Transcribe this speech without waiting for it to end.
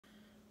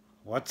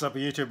What's up,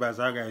 YouTube? As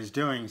our guys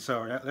doing?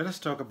 So let us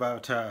talk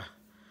about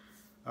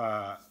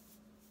uh,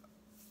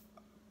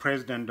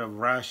 President of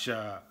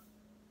Russia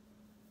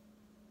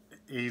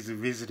is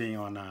visiting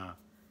on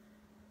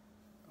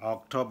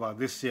October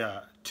this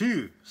year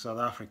to South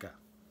Africa.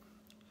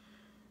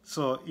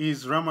 So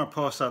is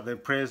Ramaphosa, the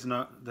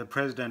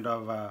president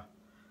of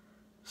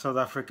South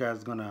Africa,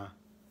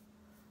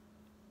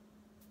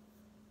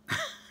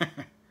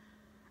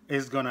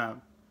 is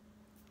gonna,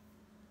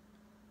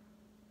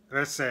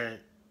 let's say,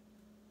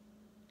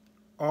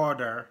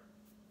 order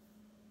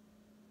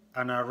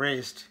an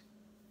arrest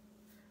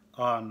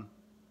on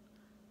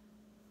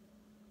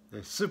the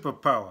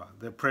superpower,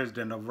 the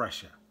president of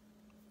Russia?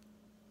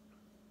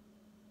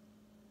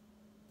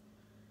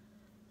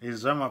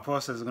 Is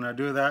Ramaphosa going to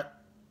do that?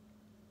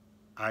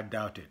 I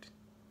doubt it.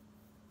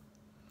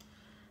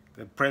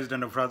 The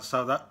president of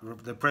South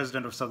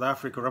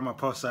Africa,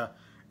 Ramaphosa,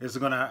 is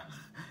gonna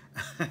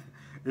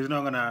is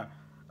not gonna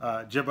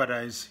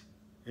jeopardize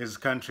his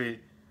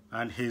country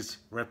and his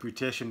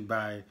reputation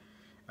by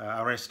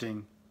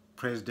arresting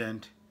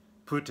President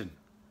Putin.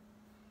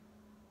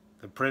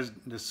 The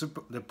president's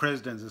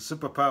a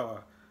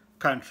superpower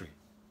country.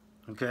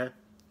 Okay,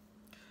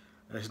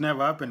 it's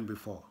never happened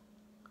before.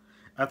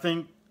 I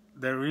think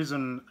the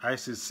reason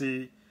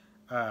ICC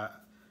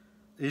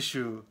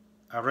issue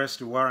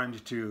arrest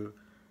warrant to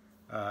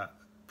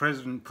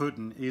President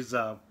Putin is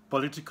a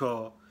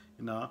political,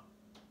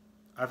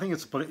 I think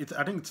it's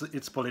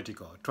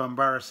political, to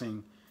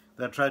embarrassing.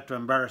 They tried to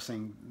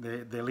embarrassing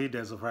the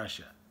leaders of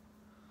Russia.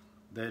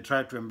 They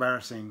tried to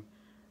embarrassing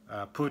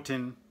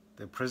Putin,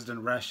 the president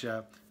of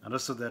Russia, and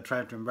also they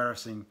tried to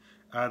embarrassing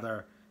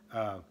other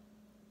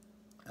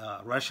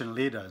Russian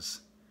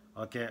leaders,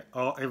 okay,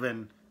 or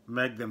even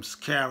make them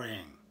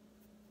scaring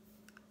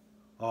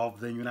of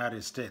the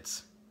United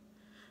States.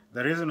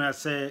 The reason I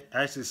say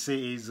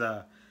ICC is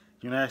a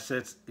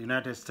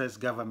United States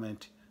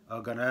government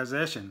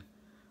organization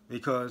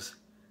because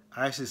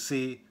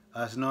ICC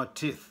has no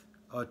teeth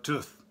or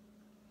tooth.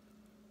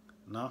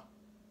 No,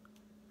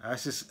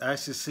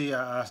 ICC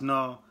has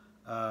no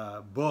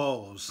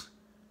balls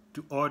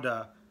to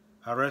order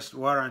arrest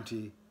warrant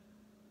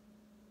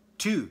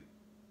to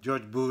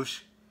George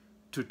Bush,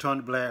 to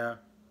Tony Blair,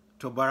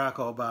 to Barack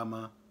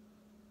Obama,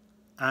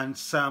 and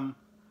some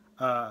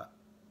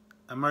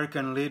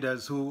American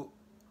leaders who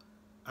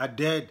are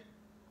dead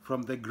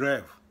from the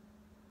grave.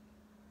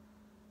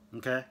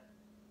 Okay?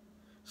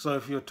 So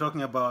if you're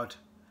talking about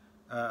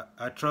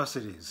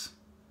atrocities,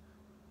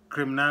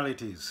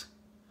 criminalities,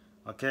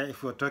 okay,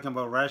 if we're talking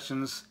about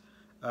Russians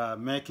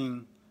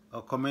making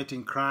or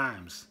committing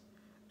crimes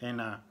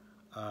in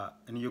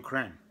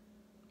Ukraine,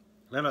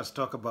 let us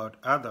talk about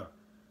other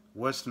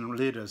Western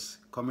leaders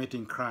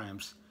committing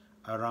crimes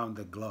around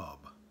the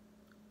globe.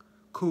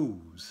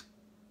 Coups,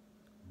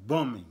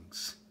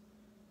 bombings,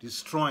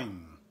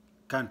 destroying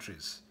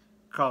countries,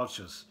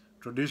 cultures,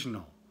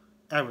 traditional,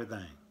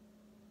 everything.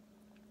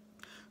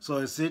 So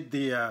is it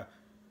the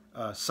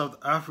South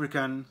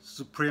African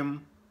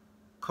Supreme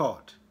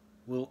Court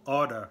will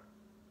order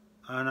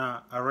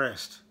an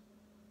arrest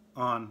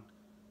on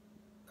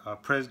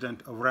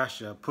President of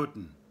Russia,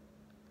 Putin?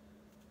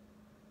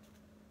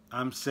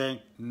 I'm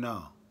saying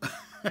no.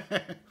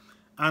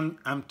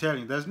 I'm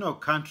telling you, there's no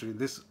country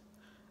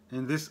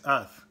in this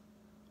earth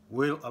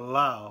will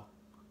allow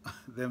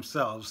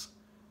themselves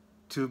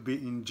to be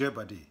in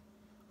jeopardy,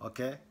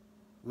 okay?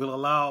 Will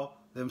allow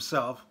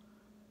themselves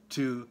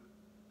to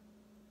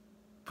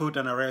put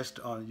an arrest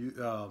on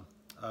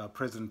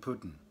President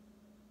Putin.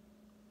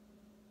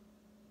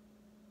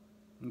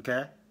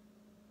 Okay?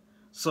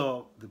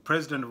 So the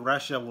president of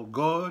Russia will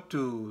go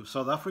to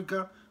South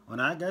Africa on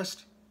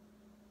August,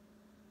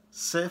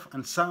 safe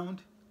and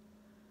sound,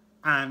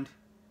 and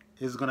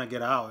is going to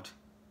get out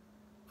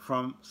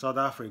from South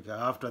Africa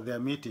after their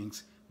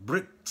meetings,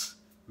 BRICS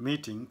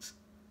meetings,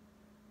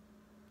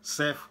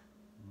 safe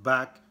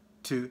back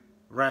to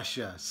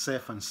Russia,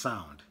 safe and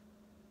sound.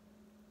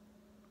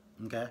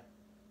 Okay?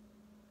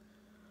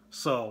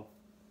 So,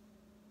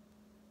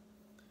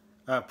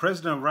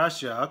 President of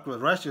Russia,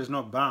 Russia is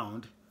not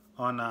bound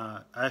on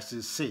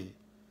ICC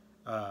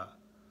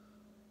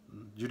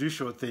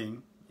judicial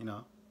thing,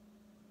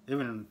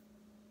 even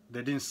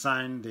they didn't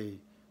sign the,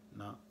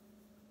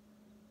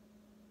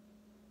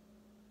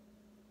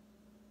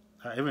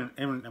 even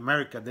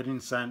America, they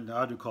didn't sign the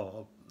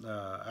article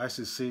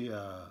ICC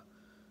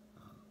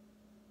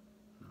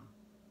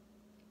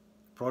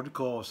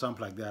protocol or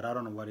something like that. I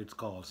don't know what it's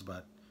called,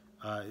 but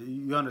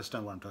you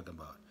understand what I'm talking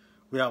about.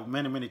 We have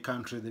many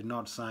countries that did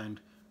not sign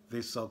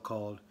these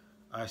so-called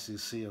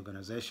ICC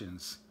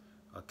organizations,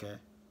 okay?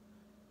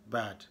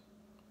 But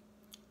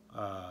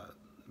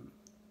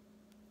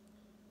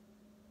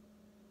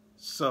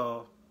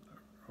so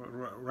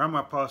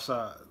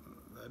Ramaphosa,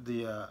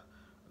 the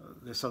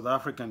South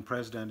African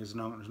president, is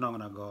not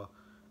going to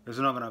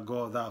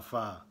go that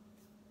far,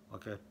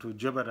 okay, to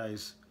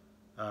jeopardize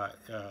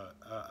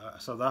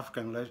South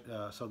African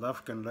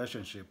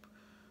relationship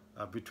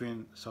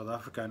between South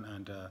African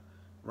and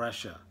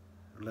Russia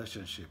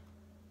relationship.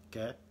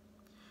 Okay,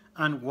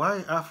 And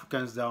why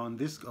Africans are on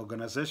this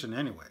organization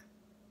anyway?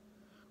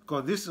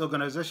 Because this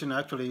organization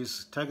actually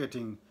is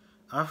targeting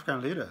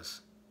African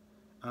leaders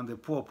and the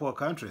poor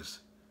countries,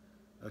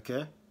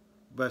 okay?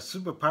 But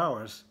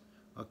superpowers,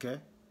 okay?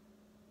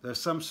 There's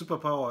some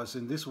superpowers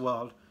in this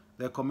world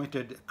that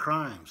committed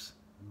crimes,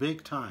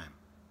 big time.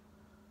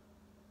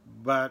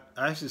 But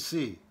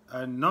ICC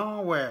are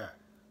nowhere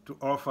to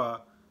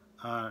offer,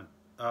 uh,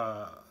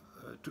 uh,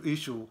 to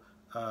issue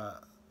uh,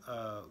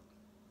 uh,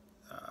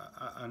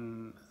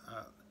 an,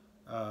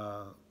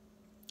 a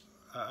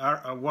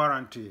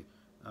warranty,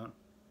 uh,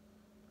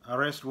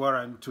 arrest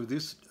warrant to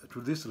these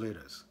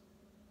leaders.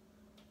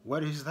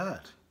 What is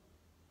that?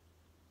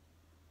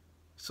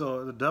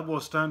 So the double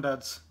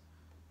standards,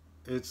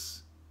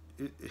 it's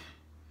it,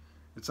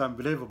 it's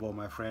unbelievable,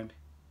 my friend.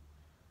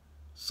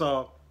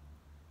 So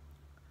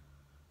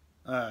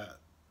uh,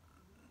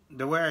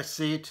 the way I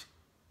see it,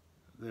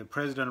 the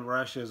president of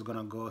Russia is going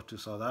to go to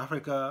South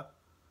Africa,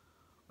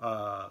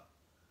 uh,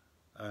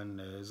 and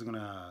is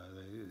gonna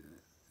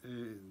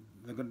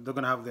they're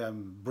gonna have their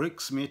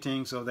BRICS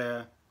meetings over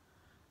there,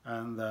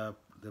 and the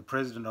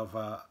president of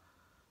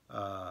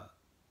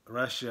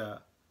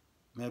Russia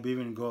maybe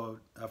even go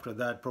after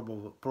that.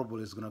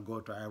 Probably is gonna go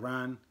to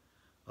Iran,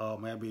 or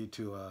maybe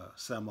to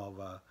some of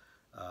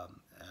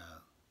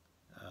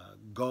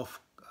Gulf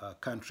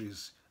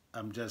countries.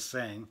 I'm just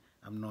saying.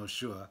 I'm not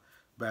sure,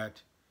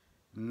 but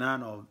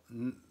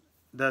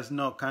there's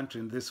no country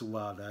in this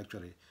world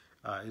actually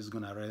is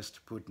going to arrest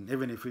Putin.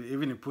 Even if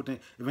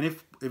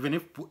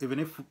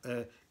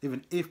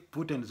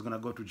Putin is going to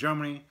go to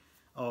Germany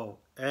or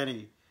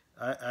any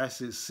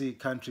ICC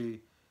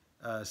country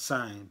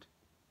signed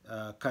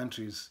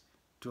countries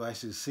to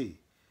ICC, you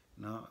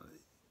know,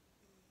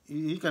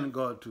 he can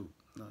go to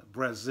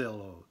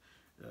Brazil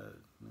or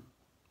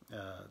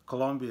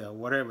Colombia,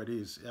 whatever it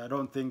is. I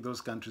don't think those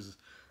countries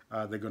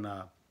they're going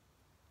to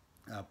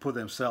put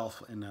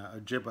themselves in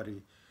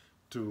jeopardy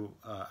to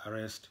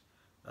arrest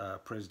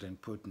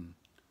President Putin,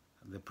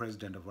 the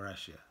president of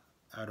Russia.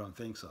 I don't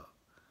think so.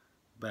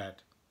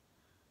 But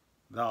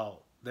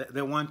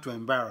they want to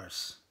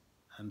embarrass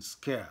and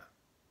scare,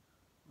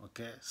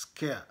 okay?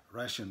 Scare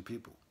Russian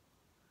people.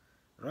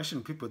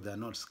 Russian people, they're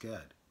not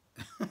scared.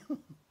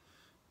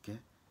 Okay?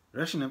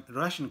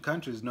 Russian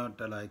country is not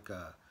like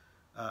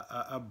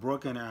a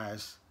broken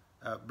ass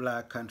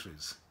black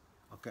countries.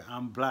 Okay,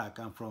 I'm black.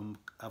 I'm from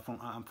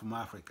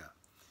Africa.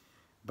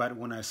 But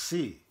when I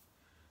see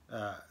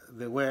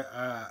the way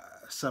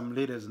some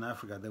leaders in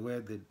Africa, the way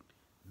they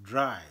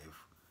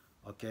drive,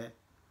 okay,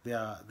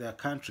 their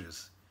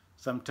countries,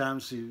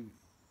 sometimes you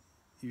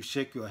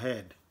shake your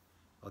head,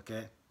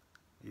 okay,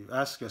 you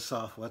ask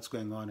yourself what's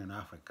going on in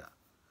Africa,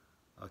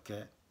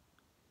 okay.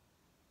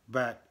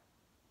 But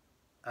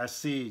I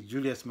see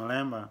Julius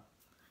Malema,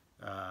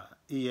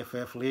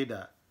 EFF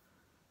leader,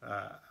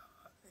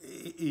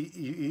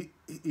 he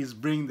is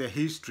bringing the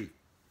history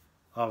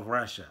of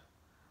Russia.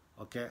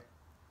 Okay,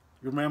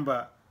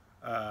 remember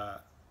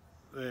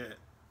the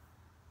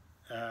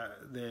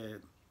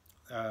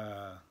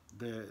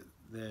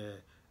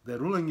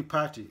ruling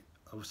party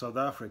of South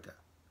Africa.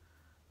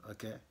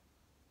 Okay,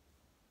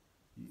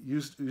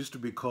 used to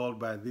be called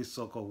by these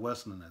so-called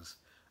Westerners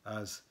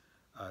as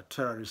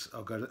terrorist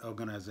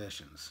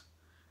organizations.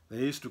 They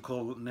used to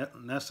call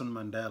Nelson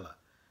Mandela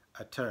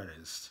a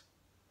terrorist.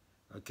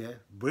 Okay,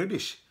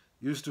 British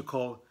used to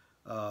call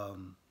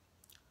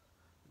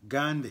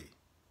Gandhi.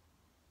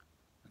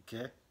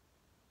 Okay,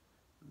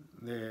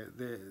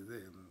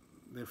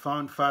 the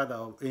found father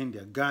of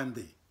India,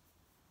 Gandhi,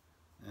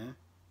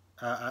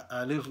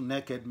 a little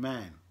naked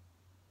man.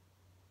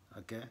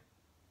 Okay,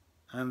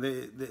 and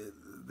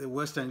the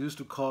Western used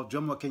to call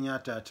Jomo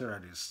Kenyatta a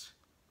terrorist.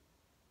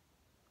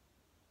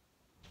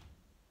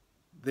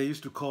 They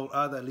used to call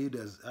other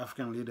leaders,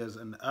 African leaders,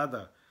 and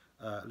other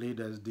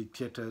leaders,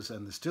 dictators,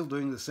 and they're still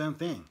doing the same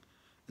thing.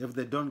 If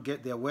they don't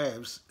get their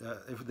ways,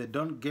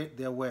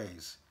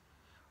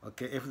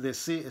 okay, if they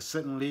see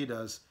certain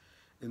leaders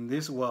in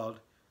this world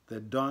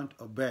that don't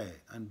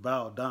obey and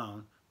bow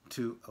down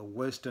to a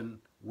Western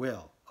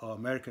will or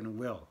American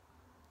will,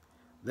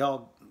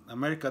 they'll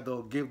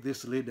give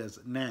these leaders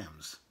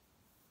names,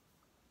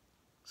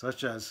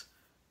 such as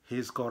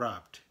he's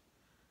corrupt,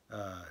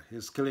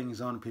 he's killing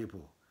his own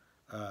people,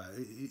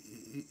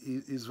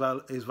 he's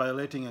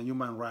violating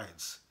human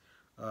rights,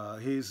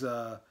 he's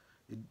a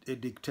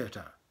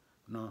dictator,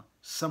 you know,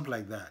 something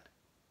like that.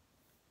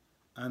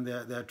 And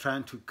they're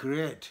trying to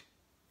create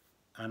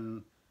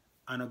an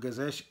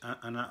organization,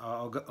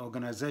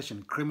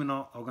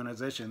 criminal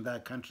organization in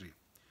that country,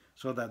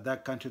 so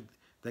that country,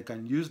 they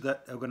can use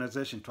that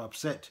organization to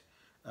upset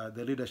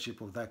the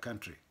leadership of that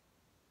country.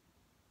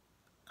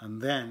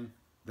 And then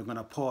they're going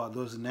to pour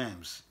those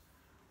names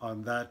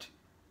on that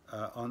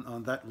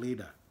on that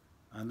leader,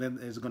 and then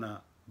it's going to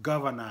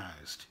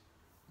governize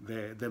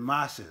the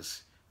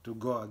masses to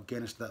go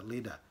against that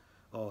leader.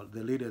 Or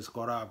the leader is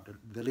corrupt,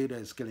 the leader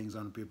is killing his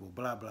own people,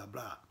 blah, blah,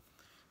 blah.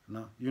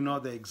 You know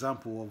the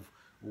example of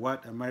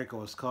what America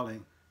was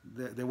calling,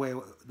 the way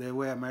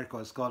America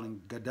was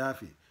calling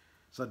Gaddafi,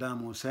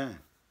 Saddam Hussein,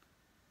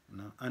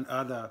 and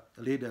other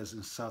leaders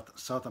in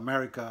South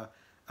America,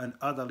 and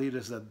other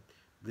leaders that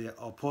they are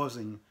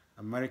opposing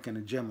American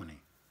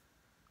hegemony.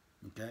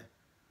 Okay,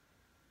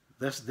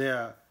 that's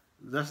their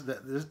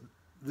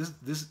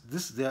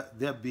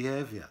their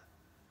behavior.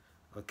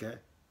 Okay,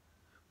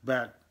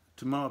 but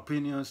to my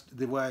opinions,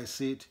 the way I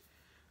see it,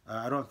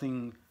 I don't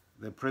think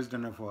the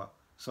president of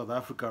South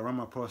Africa,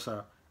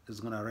 Ramaphosa, is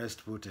going to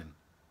arrest Putin.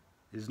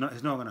 It's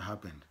not going to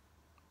happen.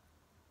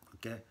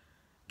 Okay,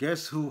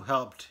 guess who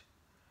helped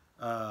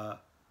South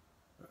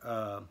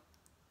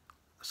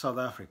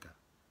Africa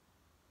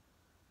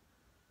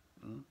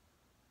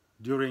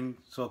during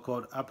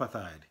so-called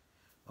apartheid?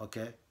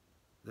 Okay,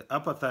 the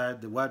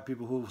apartheid, the white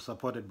people who were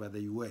supported by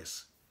the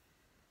U.S.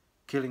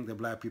 killing the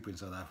black people in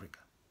South Africa.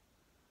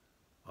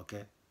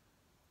 Okay,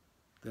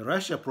 the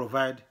Russia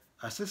provide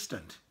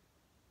assistance,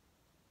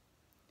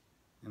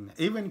 and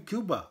even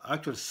Cuba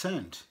actually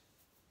sent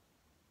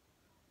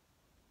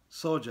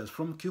soldiers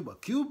from Cuba.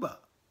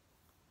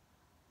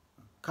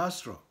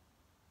 Castro,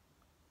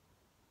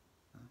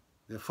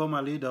 the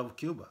former leader of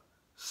Cuba,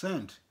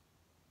 sent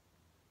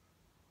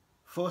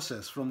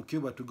forces from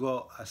Cuba to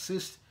go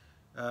assist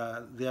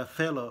their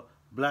fellow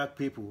black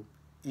people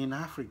in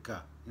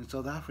Africa, in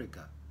South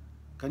Africa.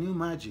 Can you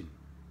imagine?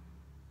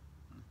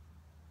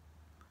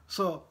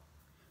 So,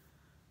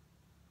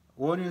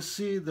 when you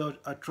see the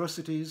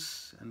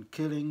atrocities and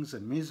killings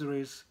and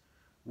miseries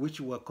which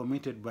were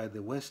committed by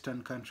the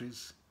Western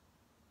countries,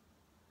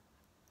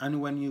 and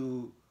when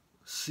you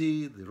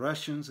see the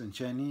Russians and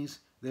Chinese,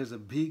 there's a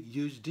big,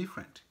 huge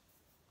difference.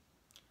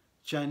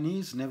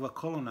 Chinese never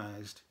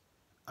colonized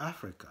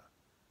Africa.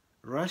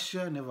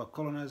 Russia never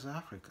colonized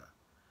Africa.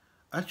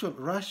 Actually,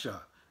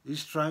 Russia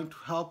is trying to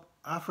help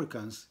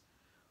Africans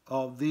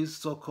of these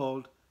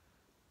so-called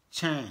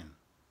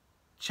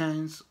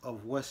chains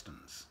of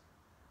Westerns.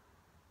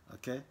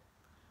 Okay?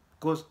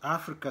 Because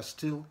Africa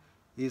still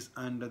is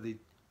under the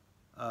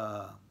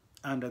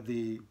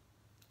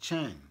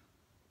chain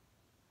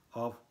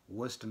of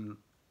Western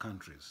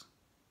countries.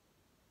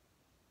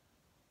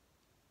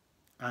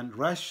 And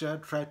Russia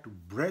tried to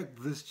break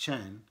this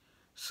chain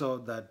so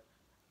that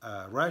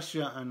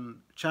Russia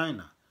and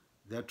China,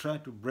 they're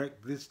trying to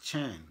break this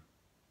chain.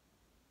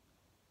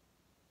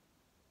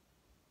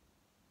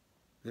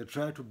 They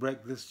try to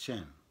break this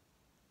chain,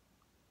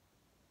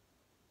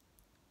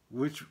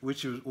 which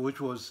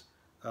was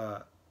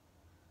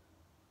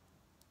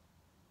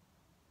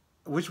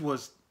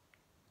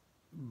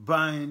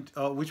bind,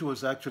 or which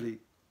was actually,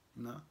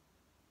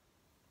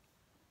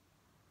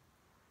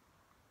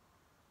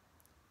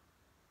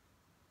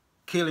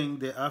 killing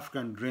the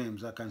African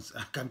dreams. I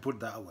can put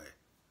that way.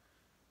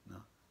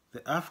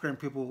 The African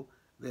people,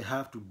 they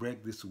have to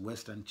break this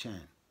Western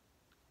chain,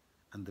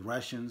 and the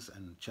Russians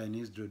and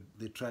Chinese,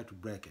 they try to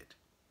break it.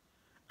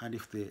 And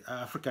if the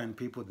African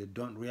people, they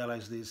don't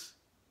realize this,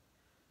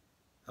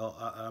 oh,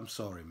 I'm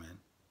sorry,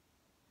 man.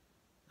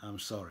 I'm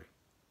sorry.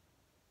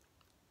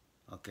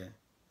 Okay,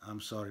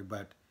 I'm sorry,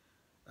 but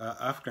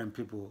African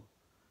people,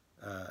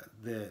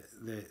 they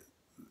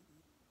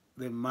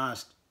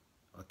must,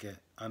 okay,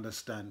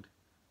 understand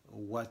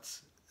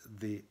what's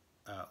the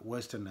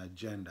Western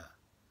agenda,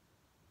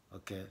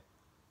 okay,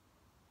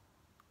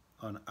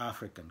 on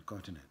African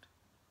continent.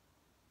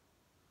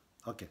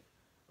 Okay,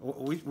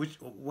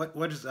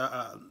 what is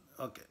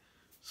okay?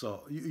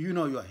 So you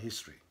know your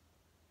history.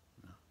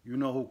 You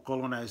know who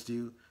colonized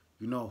you.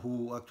 You know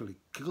who actually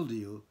killed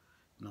you.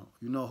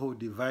 You know who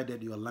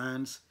divided your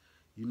lands.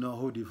 You know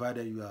who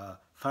divided your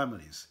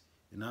families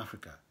in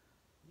Africa.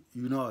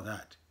 You know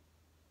that.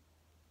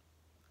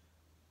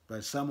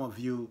 But some of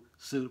you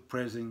still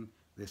praising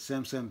the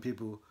same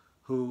people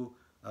who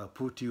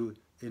put you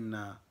in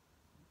a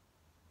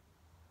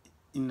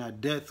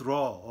death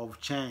row of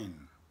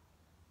chain,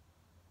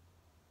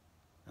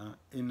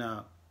 in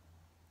a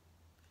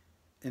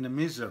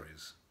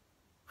miseries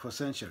for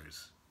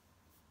centuries.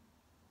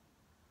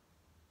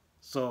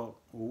 So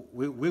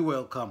we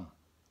welcome,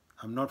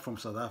 I'm not from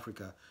South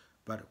Africa,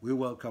 but we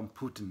welcome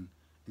Putin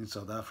in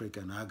South Africa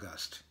in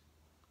August.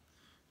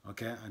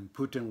 Okay, and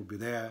Putin will be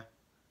there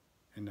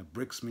in the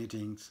BRICS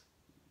meetings,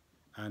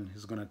 and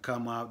he's going to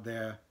come out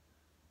there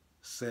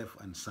safe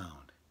and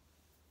sound.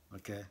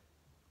 Okay,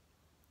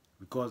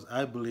 because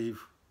I believe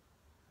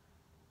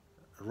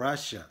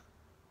Russia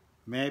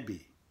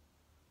maybe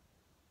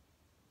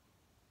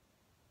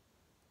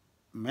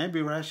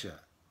Russia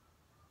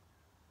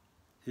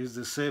is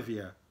the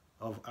savior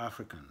of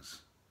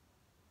Africans.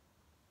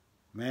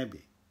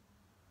 Maybe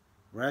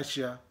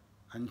Russia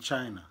and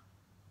China,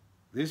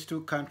 these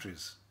two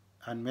countries,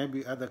 and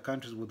maybe other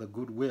countries with a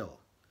goodwill,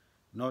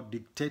 not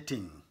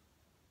dictating,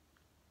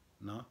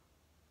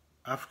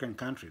 African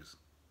countries.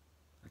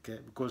 Okay,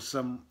 because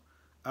some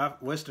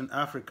Western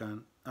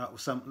African,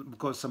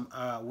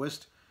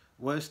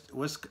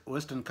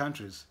 Western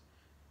countries,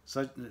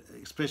 such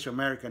especially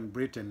America,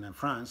 Britain, and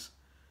France,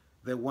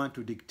 they want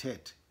to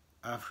dictate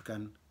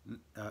African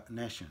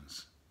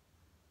nations.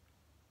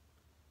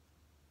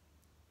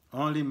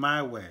 Only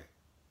my way.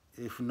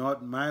 If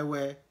not my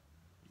way,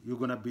 you're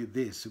going to be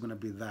this, you're going to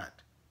be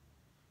that.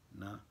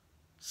 No?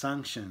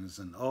 Sanctions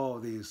and all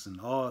this and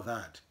all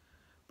that.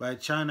 But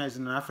China is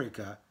in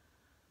Africa,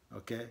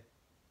 okay,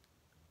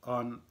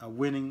 on a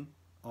winning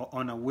or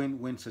on a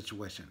win-win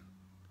situation,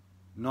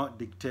 not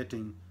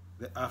dictating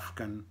the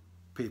African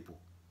people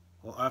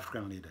or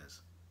African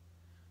leaders.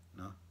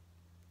 No?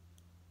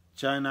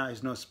 China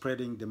is not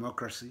spreading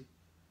democracy,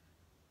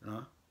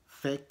 no?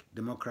 Fake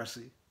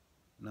democracy,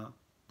 no?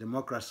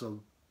 Democracy of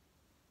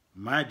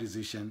my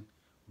decision,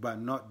 but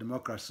not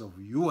democracy of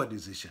your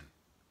decision.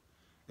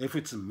 If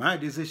it's my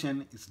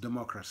decision, it's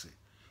democracy.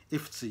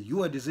 If it's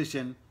your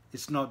decision,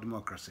 it's not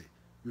democracy.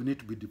 You need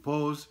to be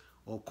deposed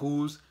or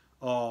coups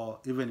or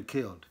even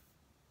killed.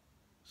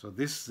 So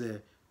this is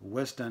the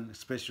Western,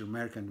 especially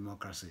American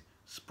democracy,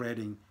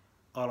 spreading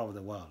all over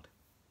the world.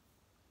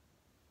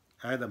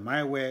 Either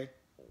my way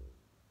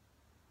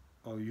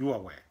or your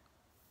way.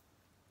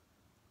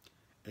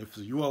 If it's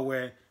your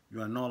way,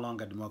 you are no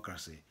longer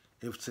democracy.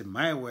 If it's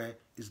my way,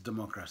 it's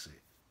democracy.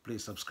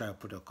 Please subscribe,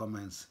 put your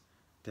comments.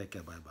 Take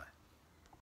care, bye-bye.